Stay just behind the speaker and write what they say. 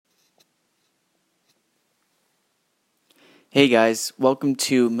Hey guys, welcome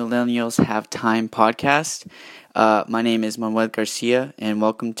to Millennials Have Time podcast. My name is Manuel Garcia and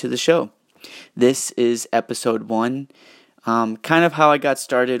welcome to the show. This is episode 1. Kind of how I got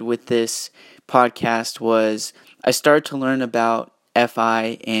started with this podcast was I started to learn about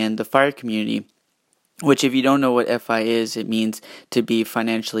FI and the FIRE community, which if you don't know what FI is, it means to be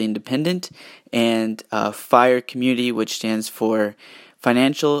financially independent, and FIRE community, which stands for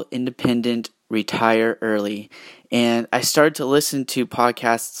Financial Independent Retire Early. And I started to listen to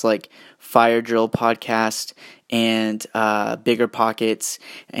podcasts like Fire Drill Podcast and Bigger Pockets.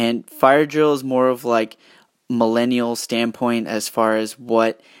 And Fire Drill is more of like millennial standpoint as far as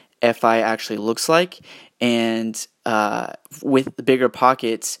what FI actually looks like. And with the Bigger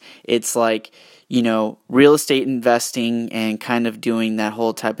Pockets, it's like, real estate investing and kind of doing that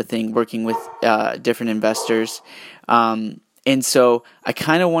whole type of thing, working with different investors. And so I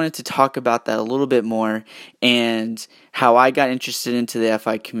kind of wanted to talk about that a little bit more and how I got interested into the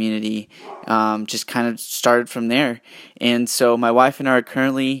FI community, just kind of started from there. And so my wife and I are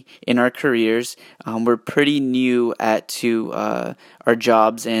currently in our careers. We're pretty new to our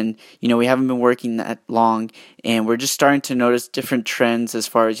jobs, and, we haven't been working that long, and we're just starting to notice different trends as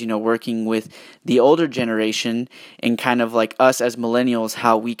far as, working with the older generation and kind of like us as millennials,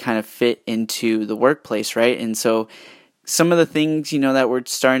 how we kind of fit into the workplace, right? And so some of the things, that we're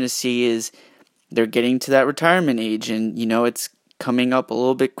starting to see is they're getting to that retirement age, and, it's coming up a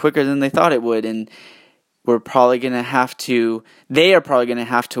little bit quicker than they thought it would. And they are probably going to have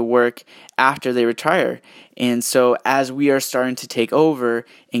to work after they retire. And so as we are starting to take over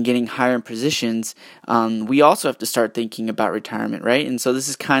and getting higher in positions, we also have to start thinking about retirement, right? And so this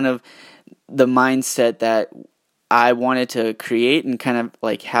is kind of the mindset that I wanted to create and kind of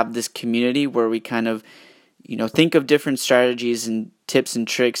like have this community where we kind of think of different strategies and tips and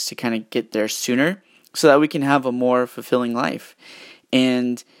tricks to kind of get there sooner so that we can have a more fulfilling life.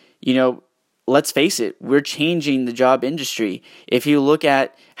 And, let's face it, we're changing the job industry. If you look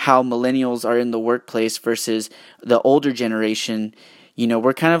at how millennials are in the workplace versus the older generation,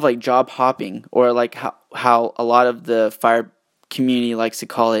 we're kind of like job hopping, or like how a lot of the FIRE community likes to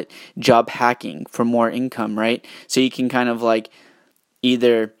call it, job hacking for more income, right? So you can kind of like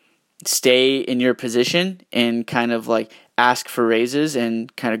either stay in your position and kind of like ask for raises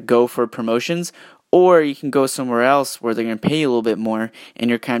and kind of go for promotions, or you can go somewhere else where they're going to pay you a little bit more and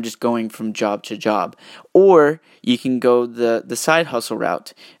you're kind of just going from job to job. Or you can go the side hustle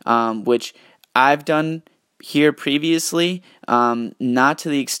route, which I've done here previously, not to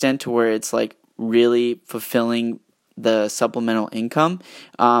the extent to where it's like really fulfilling the supplemental income,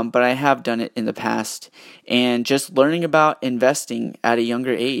 but I have done it in the past. And just learning about investing at a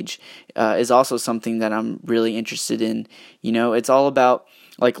younger age is also something that I'm really interested in. It's all about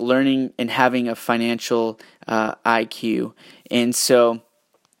like learning and having a financial IQ. And so,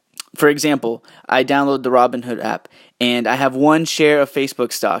 for example, I download the Robinhood app, and I have one share of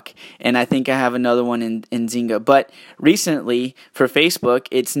Facebook stock, and I think I have another one in Zynga. But recently, for Facebook,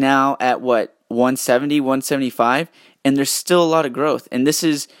 it's now at 170, 175, and there's still a lot of growth. And this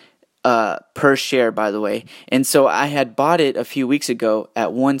is per share, by the way. And so I had bought it a few weeks ago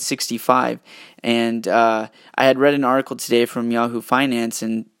at 165, and I had read an article today from Yahoo Finance,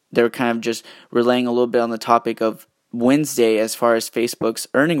 and they were kind of just relaying a little bit on the topic of Wednesday as far as Facebook's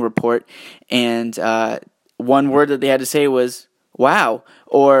earning report, and one word that they had to say was wow,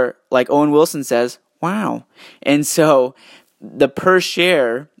 or like Owen Wilson says, wow. And so the per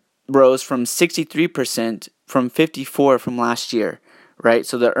share rose from 63% from 54 from last year, right?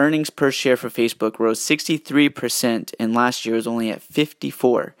 So the earnings per share for Facebook rose 63%, and last year was only at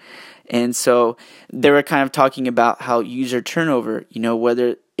 54. And so they were kind of talking about how user turnover,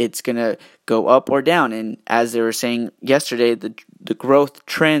 whether it's going to go up or down. And as they were saying yesterday, the growth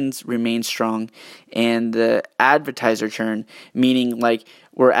trends remain strong, and the advertiser churn, meaning like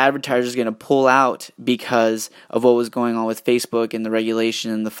were advertisers going to pull out because of what was going on with Facebook and the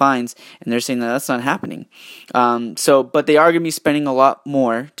regulation and the fines, and they're saying that that's not happening. But they are going to be spending a lot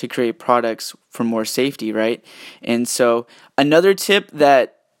more to create products for more safety, right? And so another tip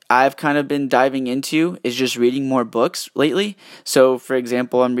that I've kind of been diving into is just reading more books lately. So, for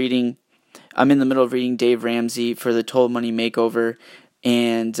example, I'm in the middle of reading Dave Ramsey for the Total Money Makeover,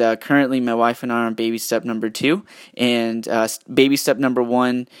 and currently my wife and I are on baby step number 2. And baby step number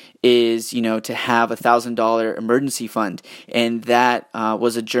 1 is, to have $1,000 emergency fund, and that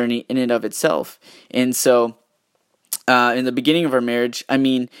was a journey in and of itself. And so in the beginning of our marriage,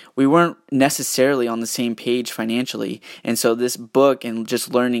 we weren't necessarily on the same page financially. And so this book and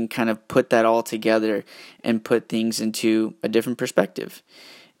just learning kind of put that all together and put things into a different perspective.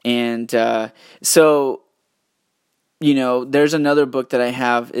 And so there's another book that I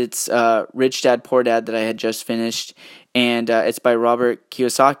have. It's Rich Dad, Poor Dad that I had just finished, and it's by Robert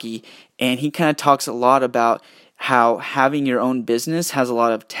Kiyosaki, and he kind of talks a lot about how having your own business has a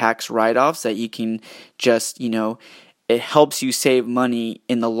lot of tax write-offs that you can just, it helps you save money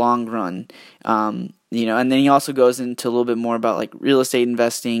in the long run. And then he also goes into a little bit more about like real estate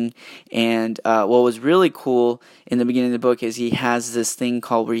investing. And what was really cool in the beginning of the book is he has this thing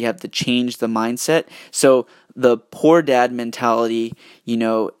called where you have to change the mindset. So the poor dad mentality,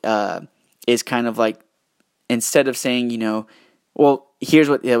 is kind of like, instead of saying, well, here's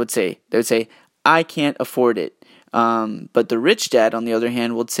what they would say. They would say, I can't afford it. But the rich dad, on the other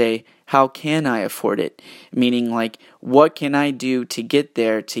hand, would say, how can I afford it? Meaning, like, what can I do to get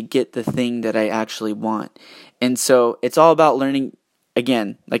there, to get the thing that I actually want? And so it's all about learning,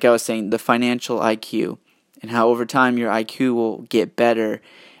 again, like I was saying, the financial IQ, and how over time your IQ will get better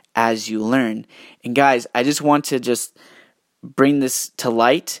as you learn. And guys, I just want to bring this to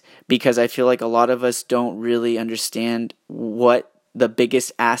light, because I feel like a lot of us don't really understand what the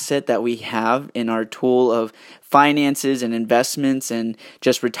biggest asset that we have in our tool of finances and investments and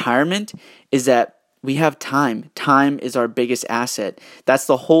just retirement is that we have time. Time is our biggest asset. That's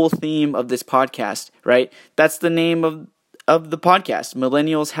the whole theme of this podcast, right? That's the name of the podcast.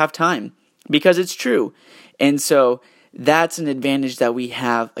 Millennials have time, because it's true. And so that's an advantage that we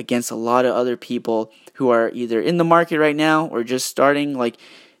have against a lot of other people who are either in the market right now or just starting. Like,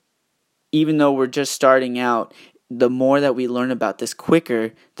 even though we're just starting out, the more that we learn about this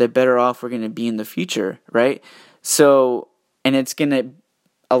quicker, the better off we're going to be in the future, right? So, and it's going to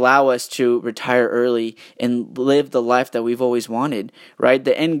allow us to retire early and live the life that we've always wanted, right?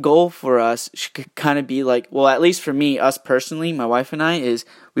 The end goal for us should kind of be like, well, at least for me, us personally, my wife and I, is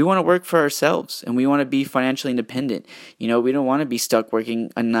we want to work for ourselves and we want to be financially independent. We don't want to be stuck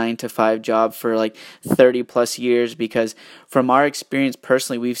working a 9-to-5 job for like 30 plus years, because from our experience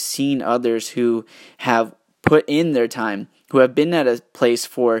personally, we've seen others who have put in their time, who have been at a place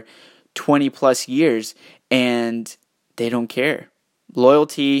for 20 plus years, and they don't care.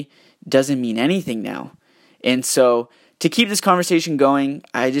 Loyalty doesn't mean anything now. And so to keep this conversation going,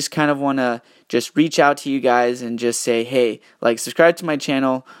 I just kind of want to just reach out to you guys and just say, hey, like, subscribe to my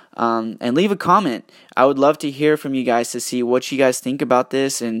channel, and leave a comment. I would love to hear from you guys to see what you guys think about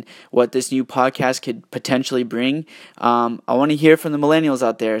this and what this new podcast could potentially bring. I want to hear from the millennials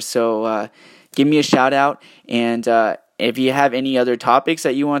out there. So, give me a shout out, and if you have any other topics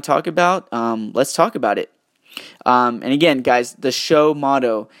that you want to talk about, let's talk about it. And again, guys, the show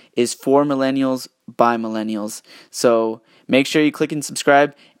motto is for millennials by millennials. So make sure you click and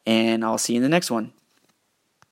subscribe, and I'll see you in the next one.